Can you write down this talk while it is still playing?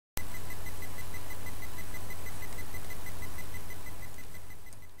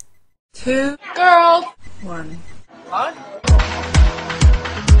2 girls, 1 what?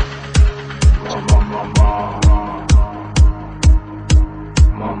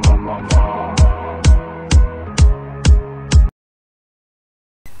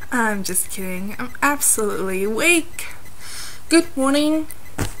 I'm just kidding. I'm absolutely awake. Good morning.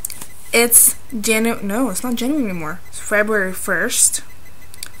 It's it's not January anymore. It's February 1st,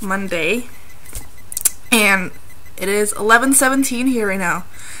 Monday. And it is 11:17 here right now.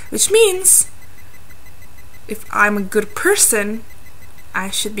 Which means, if I'm a good person, I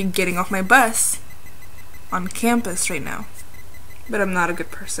should be getting off my bus on campus right now. But I'm not a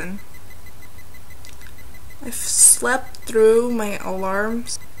good person. I've slept through my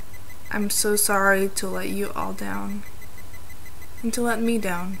alarms. I'm so sorry to let you all down. And to let me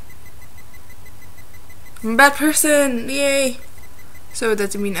down. I'm a bad person! Yay! So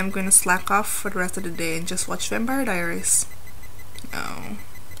does it mean I'm going to slack off for the rest of the day and just watch Vampire Diaries? No.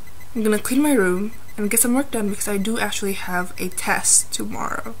 I'm gonna clean my room and get some work done because I do actually have a test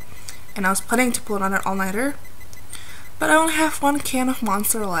tomorrow. And I was planning to pull another all-nighter, but I only have 1 can of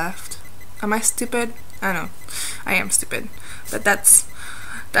Monster left. Am I stupid? I know. I am stupid. But that's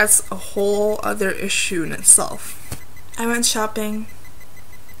a whole other issue in itself. I went shopping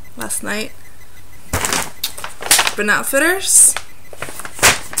last night. Urban Outfitters,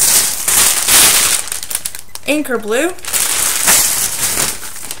 Anchor Blue,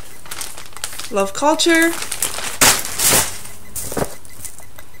 Love Culture,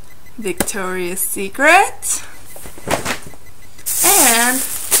 Victoria's Secret, and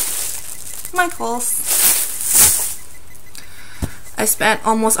Michael's. I spent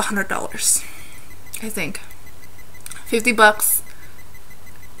almost $100, I think. 50 bucks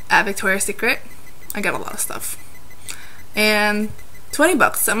at Victoria's Secret. I got a lot of stuff. And 20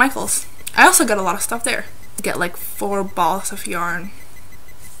 bucks at Michael's. I also got a lot of stuff there. I get like 4 balls of yarn.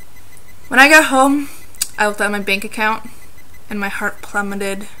 When I got home, I looked at my bank account and my heart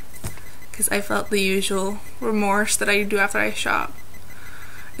plummeted because I felt the usual remorse that I do after I shop.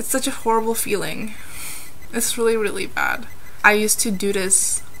 It's such a horrible feeling. It's really, really bad. I used to do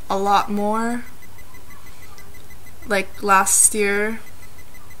this a lot more. Like last year,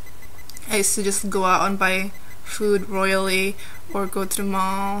 I used to just go out and buy food royally or go to the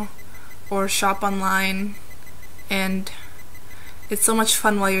mall or shop online, and it's so much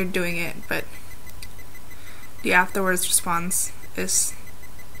fun while you're doing it, but the afterwards response is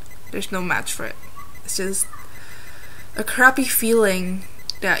there's no match for it. It's just a crappy feeling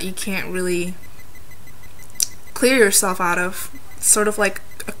that you can't really clear yourself out of. It's sort of like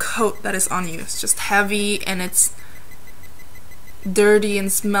a coat that is on you. It's just heavy and it's dirty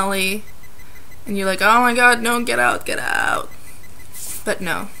and smelly, and you're like, oh my god, no, get out, get out. But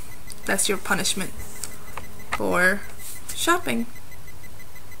no, that's your punishment for shopping.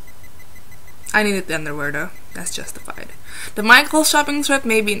 I needed the underwear though, that's justified. The Michael's shopping trip,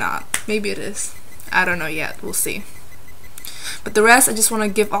 maybe not. Maybe it is. I don't know yet, we'll see. But the rest I just want to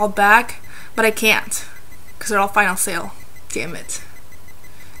give all back, but I can't because they're all final sale. Damn it.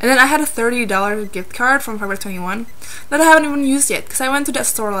 And then I had a $30 gift card from Forever 21 that I haven't even used yet because I went to that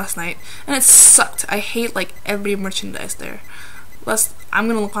store last night and it sucked. I hate like every merchandise there. Plus, I'm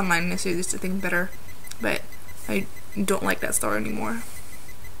gonna look online and see this thing better, but I don't like that store anymore.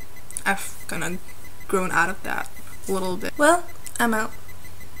 I've kind of grown out of that a little bit. Well, I'm out.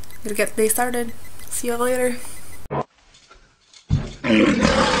 Gotta get the day started. See y'all later.